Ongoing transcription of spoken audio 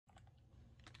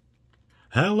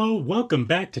Hello, welcome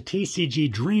back to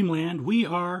TCG Dreamland. We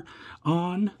are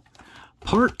on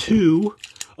part 2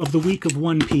 of the week of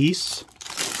One Piece.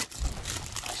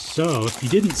 So, if you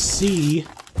didn't see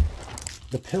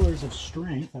the Pillars of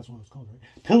Strength, that's what it's called, right?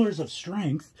 Pillars of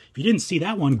Strength. If you didn't see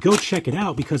that one, go check it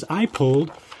out because I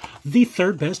pulled the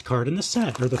third best card in the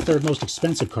set, or the third most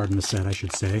expensive card in the set, I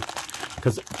should say.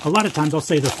 Because a lot of times I'll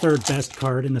say the third best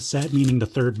card in the set, meaning the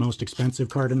third most expensive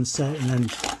card in the set, and then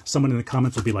someone in the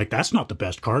comments will be like, that's not the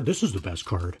best card, this is the best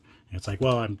card. And it's like,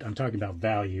 well, I'm talking about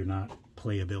value, not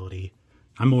playability.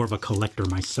 I'm more of a collector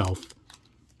myself.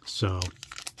 So,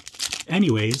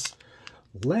 anyways,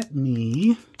 let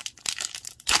me...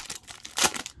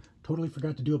 Totally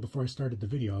forgot to do it before I started the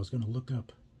video. I was going to look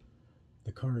up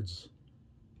the cards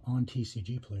on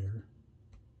TCG Player.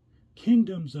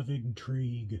 Kingdoms of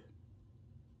Intrigue.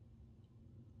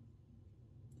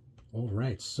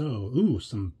 Alright, so, ooh,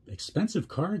 some expensive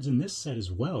cards in this set as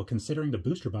well, considering the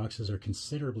booster boxes are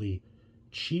considerably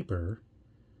cheaper.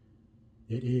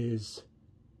 It is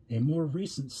a more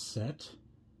recent set,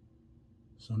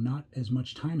 so not as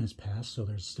much time has passed, so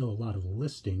there's still a lot of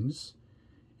listings.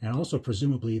 And also,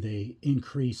 presumably, they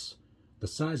increase the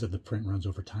size of the print runs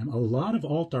over time. A lot of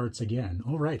alt arts again.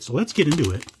 Alright, so let's get into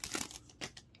it.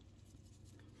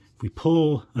 If we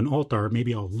pull an alt art,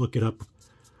 maybe I'll look it up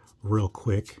real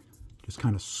quick. Just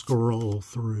kind of scroll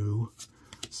through,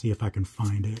 see if I can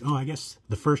find it. Oh, I guess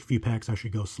the first few packs I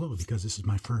should go slow because this is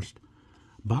my first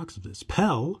box of this.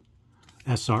 Pell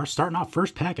SR, starting off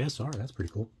first pack SR. That's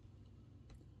pretty cool.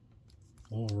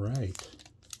 All right.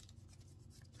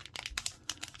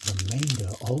 The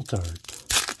manga alt art.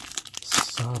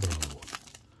 Sabo.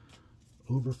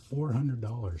 Over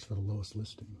 $400 for the lowest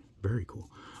listing. Very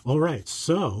cool. All right,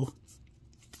 so...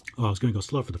 Oh, I was going to go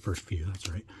slow for the first few. That's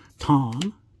right.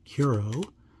 Tom... Kuro,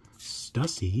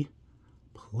 Stussy,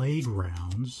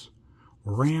 Playgrounds,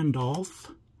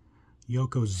 Randolph,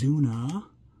 Yokozuna,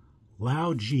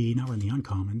 Lao G, now we're in the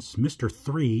uncommons, Mr.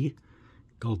 3,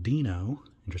 Galdino,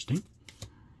 interesting,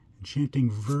 Enchanting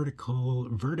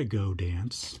Vertigo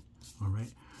Dance,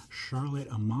 alright, Charlotte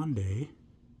Amande,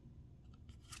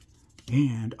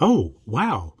 and, oh,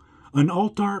 wow, an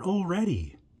alt art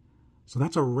already. So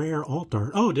that's a rare alt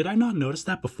art. Oh, did I not notice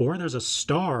that before? There's a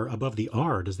star above the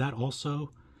R. Does that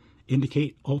also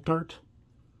indicate alt art?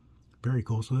 Very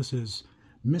cool. So this is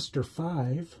Mr.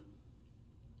 5.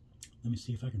 Let me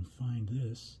see if I can find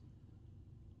this.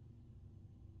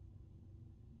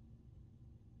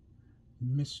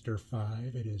 Mr.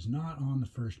 5. It is not on the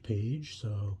first page,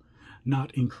 so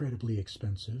not incredibly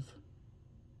expensive.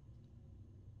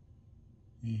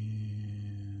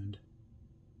 And...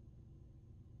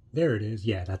 there it is.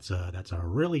 Yeah, that's a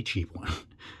really cheap one.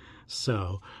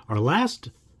 So, our last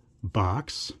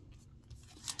box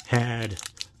had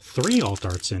 3 alt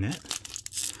arts in it.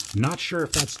 Not sure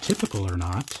if that's typical or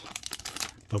not,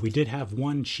 but we did have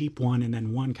one cheap one and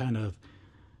then one kind of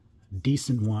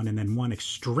decent one and then one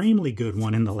extremely good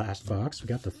one in the last box. We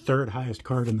got the third highest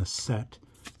card in the set,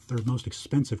 third most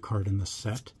expensive card in the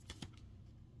set.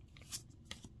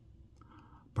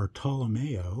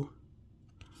 Bartolomeo,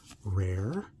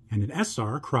 rare. And an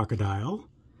SR, Crocodile.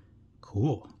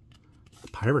 Cool. The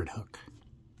Pirate Hook.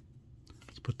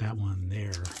 Let's put that one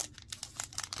there.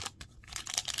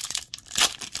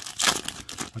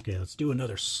 Okay, let's do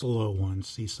another slow one.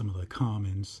 See some of the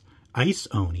commons. Ice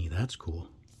Oni, that's cool.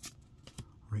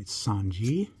 All right,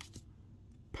 Sanji.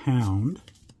 Pound.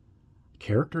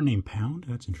 Character named Pound,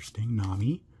 that's interesting.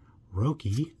 Nami.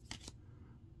 Roki.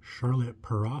 Charlotte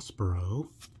Prospero.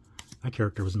 That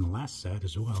character was in the last set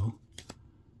as well.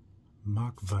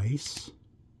 Mock Vice,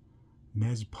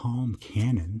 Nez Palm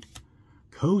Cannon,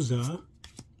 Koza,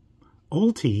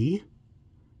 Ulti,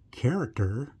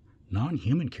 character,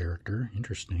 non-human character,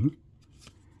 interesting,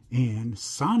 and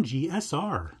Sanji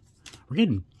SR. We're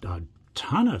getting a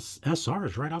ton of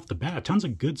SRs right off the bat, tons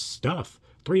of good stuff.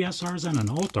 3 SRs and an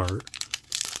alt art,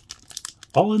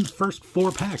 all in the first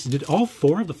 4 packs. Did all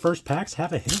 4 of the first packs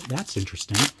have a hit? That's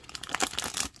interesting.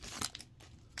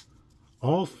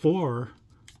 All 4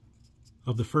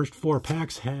 of the first 4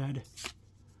 packs had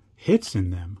hits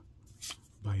in them.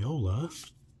 Viola,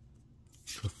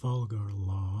 Trafalgar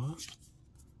Law,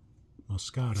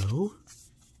 Moscato,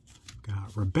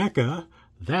 got Rebecca.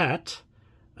 That,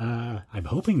 I'm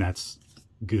hoping that's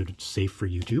good, safe for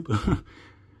YouTube.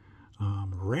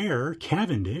 Rare,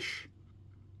 Cavendish,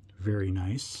 very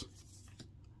nice.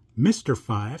 Mr.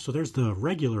 5, so there's the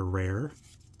regular rare.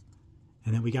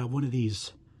 And then we got one of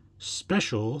these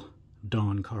special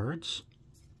Dawn cards.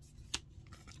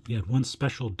 We had one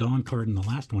special Dawn card in the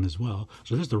last one as well.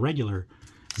 So there's the regular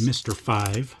Mr.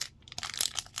 5.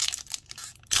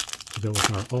 go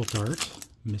with our alt art,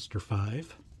 Mr.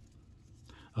 5.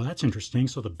 Oh, that's interesting.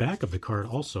 So the back of the card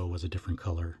also was a different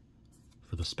color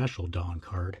for the special Dawn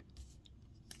card.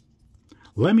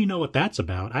 Let me know what that's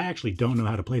about. I actually don't know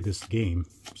how to play this game,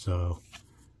 so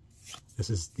this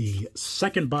is the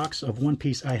second box of One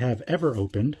Piece I have ever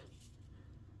opened.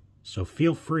 So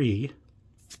feel free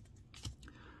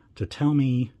to tell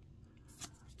me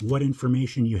what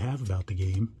information you have about the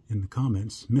game in the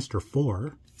comments. Mr.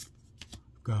 4,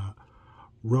 got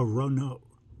Roronoa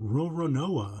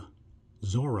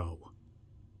Zoro.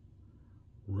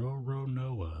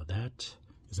 Roronoa, that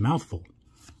is a mouthful.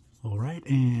 All right,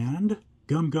 and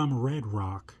Gum Gum Red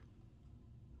Rock.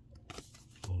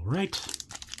 All right.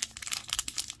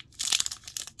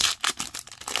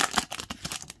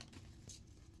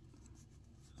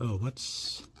 Oh,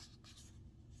 what's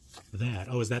that?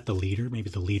 Oh, is that the leader? Maybe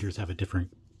the leaders have a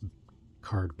different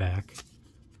card back.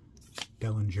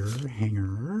 Bellinger,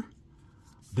 Hanger.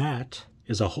 That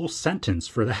is a whole sentence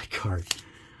for that card.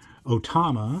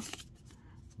 Otama,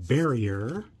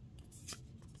 Barrier,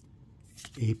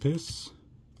 Apis,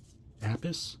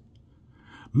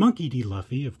 Monkey D.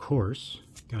 Luffy, of course.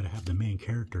 Got to have the main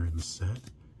character in the set.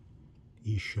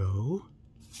 Isho.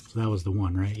 So that was the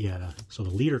one, right? Yeah. So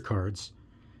the leader cards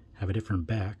have a different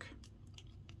back.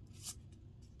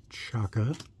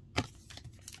 Chaka.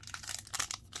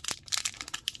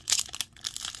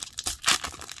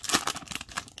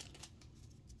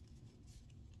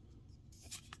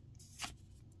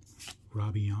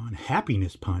 Rabion.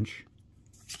 Happiness Punch.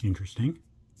 Interesting.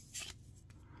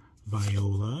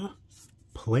 Viola.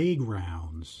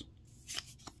 Playgrounds.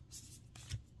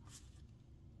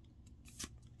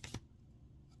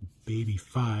 Baby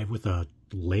 5 with a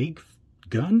leg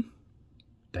gun?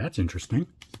 That's interesting.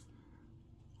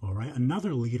 All right,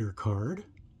 another leader card.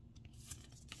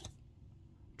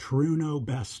 Truno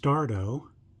Bastardo.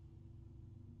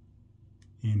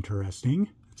 Interesting.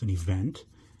 That's an event.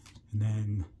 And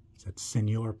then, is that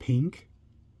Senor Pink?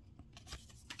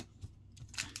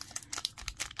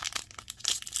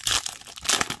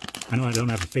 I know I don't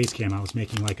have a face cam. I was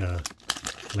making like a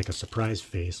surprise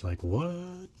face. Like,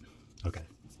 what? Okay.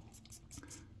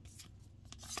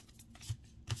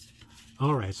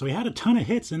 All right, so we had a ton of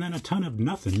hits and then a ton of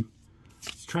nothing.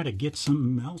 Let's try to get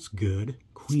something else good.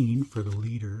 Queen for the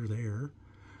leader there.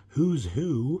 Who's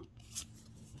Who.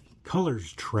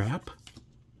 Colors Trap.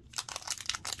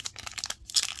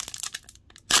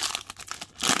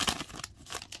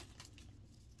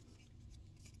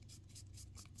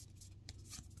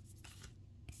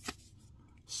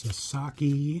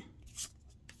 Sasaki.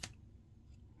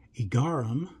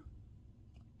 Igaram.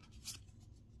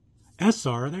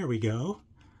 SR, there we go.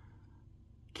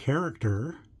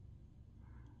 Character.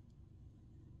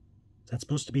 Is that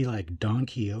supposed to be like Don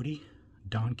Quixote?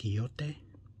 Don Quixote?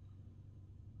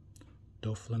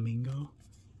 Do Flamingo?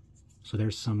 So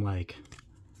there's some like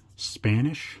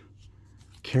Spanish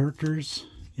characters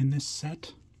in this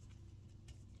set.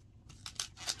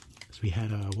 So we had,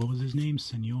 what was his name?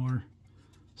 Senor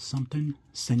something?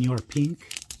 Senor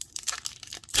Pink.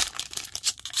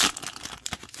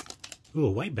 Ooh, a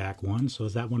white back one. So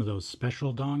is that one of those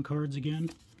special Dawn cards again?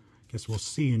 Guess we'll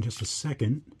see in just a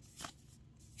second.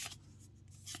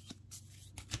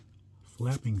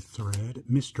 Flapping Thread.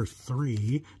 Mr.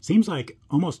 3. Seems like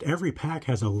almost every pack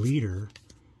has a leader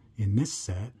in this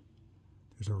set.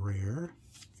 There's a rare.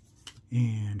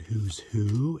 And Who's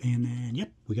Who. And then,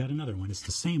 yep, we got another one. It's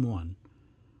the same one.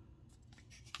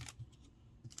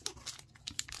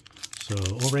 So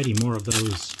already more of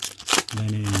those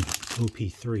than in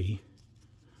OP3.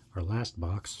 Our last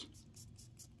box.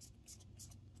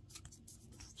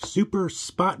 Super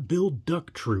Spot Build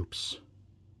Duck Troops.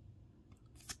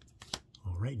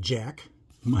 Alright, Jack.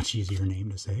 Much easier name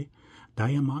to say.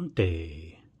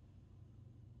 Diamante.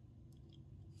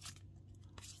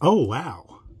 Oh,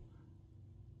 wow.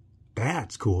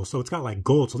 That's cool. So it's got like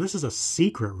gold. So this is a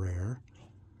secret rare.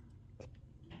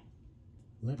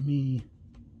 Let me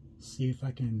see if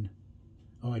I can...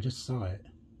 Oh, I just saw it.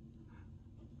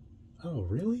 Oh,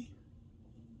 really?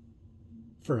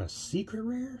 For a secret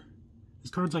rare?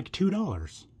 This card's like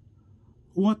 $2.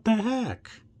 What the heck?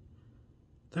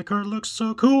 That card looks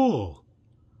so cool.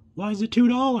 Why is it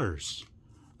 $2?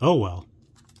 Oh, well.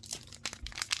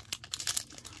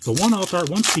 So one alt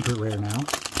art, one secret rare now.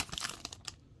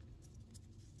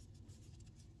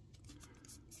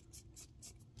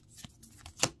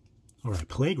 Alright,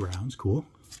 Playgrounds, cool.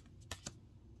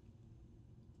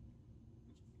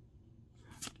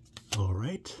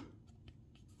 Alright.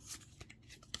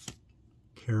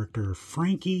 Character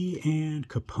Frankie and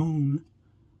Capone.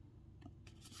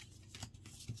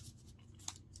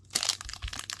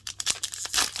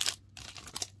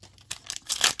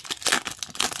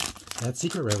 That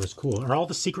secret rare was cool. Are all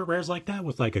the secret rares like that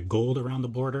with like a gold around the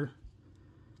border?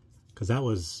 Because that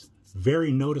was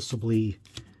very noticeably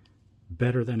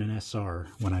better than an SR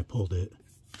when I pulled it.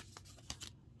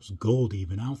 It was gold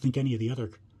even. I don't think any of the other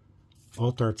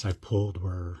alt arts I pulled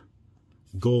were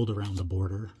gold around the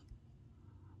border.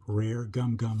 Rare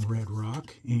Gum Gum Red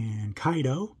Rock and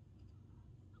Kaido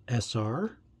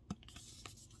SR.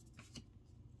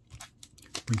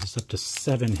 Brings us up to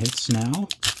 7 hits now.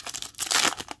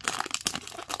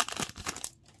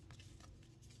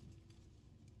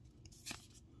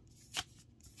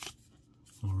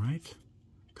 Alright.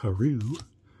 Karu.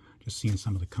 Just seeing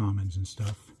some of the commons and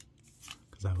stuff,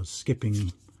 because I was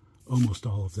skipping almost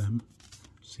all of them.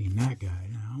 Seeing that guy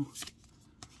now.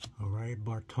 Alright,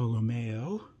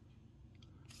 Bartolomeo.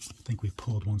 I think we've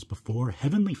pulled once before.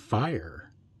 Heavenly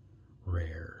Fire.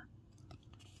 Rare.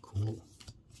 Cool.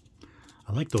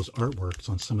 I like those artworks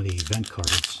on some of the event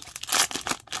cards.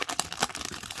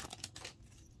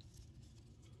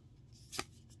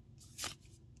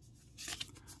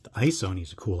 The Ice Oni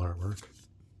is a cool artwork.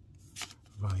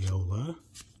 Viola.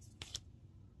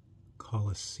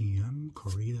 Colosseum.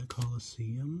 Corrida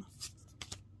Colosseum.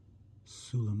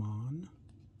 Suleiman.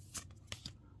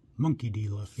 Monkey D.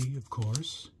 Luffy, of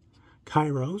course.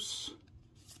 Kairos.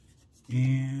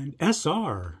 And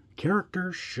SR.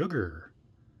 Character Sugar.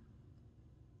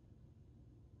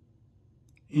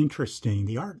 Interesting.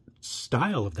 The art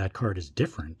style of that card is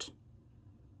different.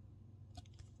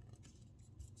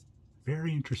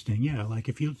 Very interesting. Yeah, like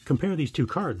if you compare these two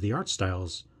cards, the art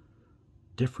style's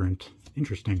different.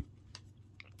 Interesting.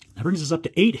 That brings us up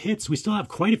to 8 hits. We still have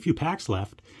quite a few packs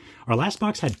left. Our last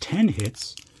box had 10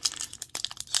 hits.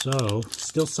 So,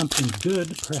 still something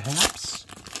good, perhaps.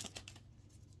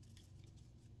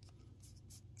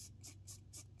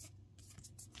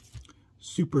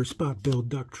 Super Spot Build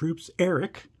Duck Troops,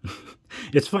 Eric.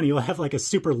 It's funny, you'll have like a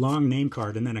super long name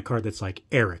card and then a card that's like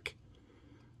Eric.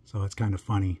 So it's kind of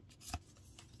funny.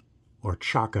 Or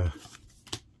Chaka.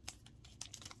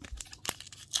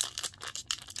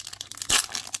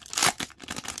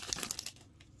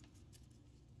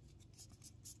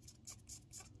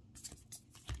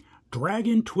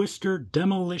 Dragon Twister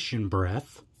Demolition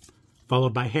Breath,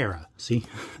 followed by Hera. See?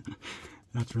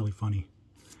 That's really funny.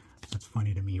 That's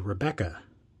funny to me. Rebecca.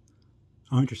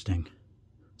 Oh, interesting.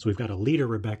 So we've got a leader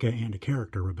Rebecca and a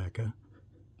character Rebecca.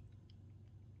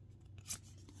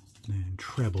 And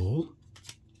Treble.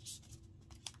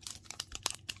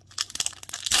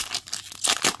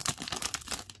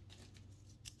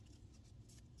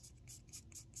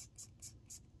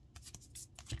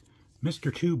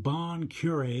 Mr. 2 Bon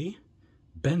Cure,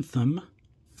 Bentham,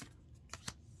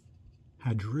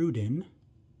 Hadrudin.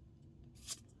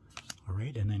 All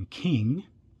right, and then King,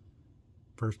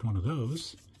 first one of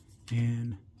those,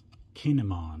 and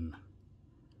Kinemon.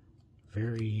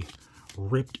 Very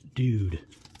ripped dude.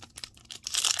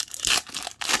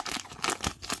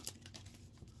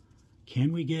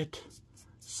 Can we get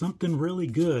something really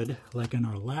good like in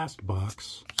our last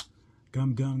box?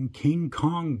 Gum Gum King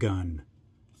Kong Gun,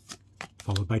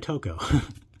 followed by Toko.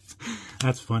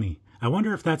 That's funny. I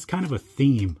wonder if that's kind of a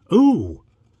theme. Ooh!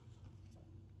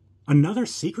 Another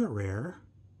secret rare.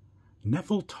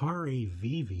 Nefeltari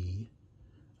Vivi.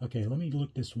 Okay, let me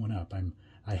look this one up.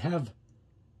 I have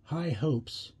high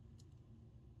hopes.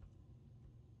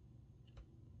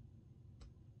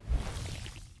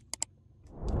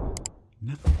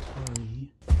 Nefeltari.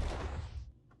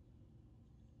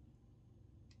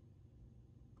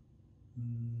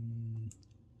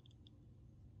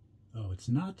 Oh, it's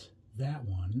not that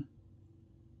one.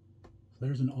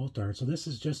 There's an alt art. So this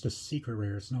is just a secret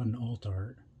rare. It's not an alt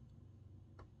art.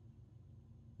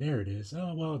 There it is.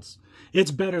 Oh, well,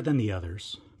 it's better than the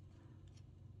others.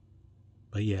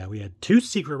 But yeah, we had 2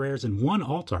 secret rares and 1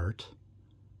 alt art.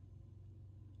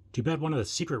 Too bad one of the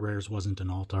secret rares wasn't an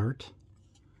alt art.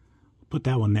 Put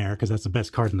that one there because that's the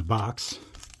best card in the box.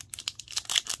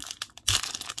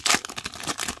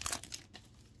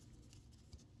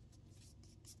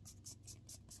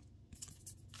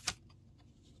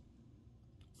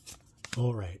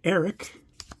 All right, Eric,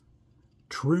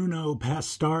 Truno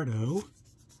Pastardo,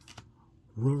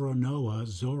 Roronoa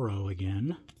Zoro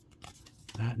again.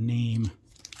 That name,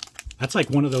 that's like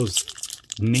one of those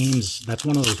names, that's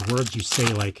one of those words you say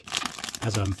like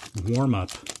as a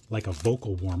warm-up, like a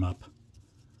vocal warm-up.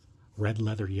 Red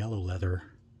leather, yellow leather.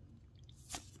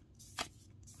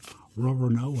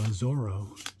 Roronoa Zoro.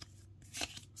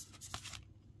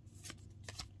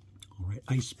 All right,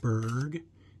 Iceberg.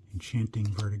 Enchanting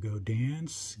Vertigo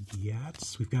Dance,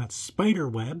 Gyats. We've got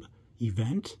Spiderweb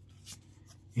Event.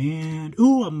 And,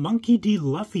 ooh, a Monkey D.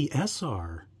 Luffy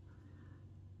SR.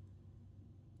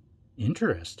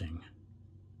 Interesting.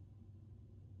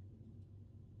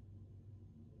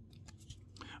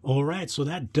 All right, so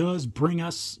that does bring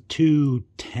us to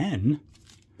 10.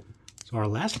 So our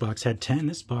last box had 10.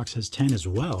 This box has 10 as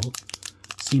well.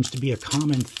 Seems to be a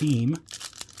common theme.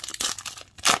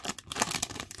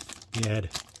 We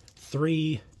had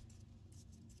 3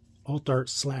 alt art /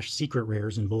 secret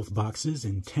rares in both boxes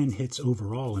and 10 hits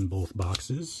overall in both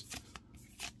boxes.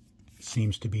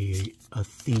 Seems to be a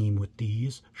theme with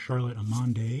these. Charlotte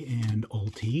Amande and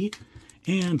Ulti.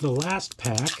 And the last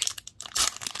pack,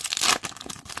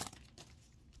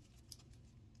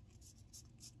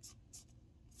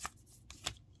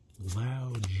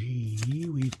 Lao G,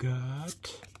 we've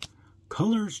got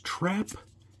Colors Trap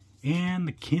and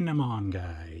the Kinemon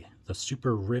guy, the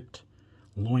super ripped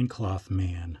loincloth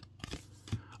man.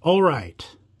 All right,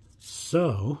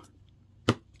 so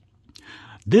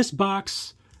this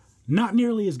box, not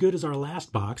nearly as good as our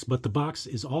last box, but the box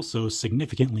is also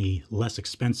significantly less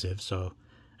expensive, so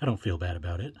I don't feel bad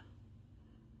about it.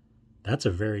 That's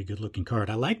a very good looking card.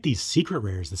 I like these secret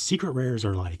rares. The secret rares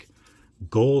are like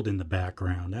gold in the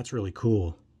background. That's really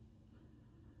cool.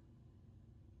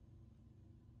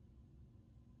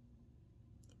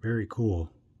 Very cool.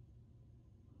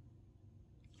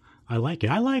 I like it.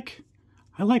 I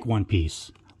like One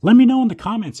Piece. Let me know in the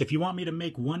comments if you want me to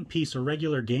make One Piece a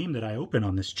regular game that I open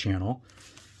on this channel.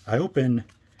 I open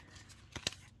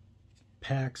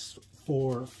packs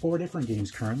for 4 different games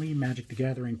currently: Magic the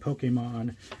Gathering,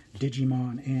 Pokemon,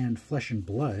 Digimon, and Flesh and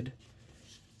Blood.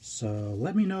 So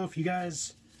let me know if you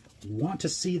guys want to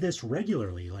see this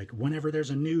regularly, like whenever there's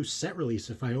a new set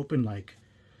release. If I open like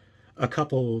a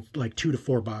couple, like 2 to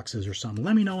 4 boxes or something,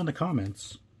 let me know in the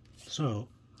comments. So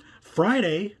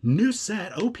Friday, new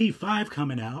set, OP5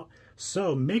 coming out.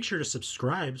 So make sure to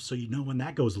subscribe so you know when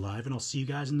that goes live, and I'll see you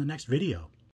guys in the next video.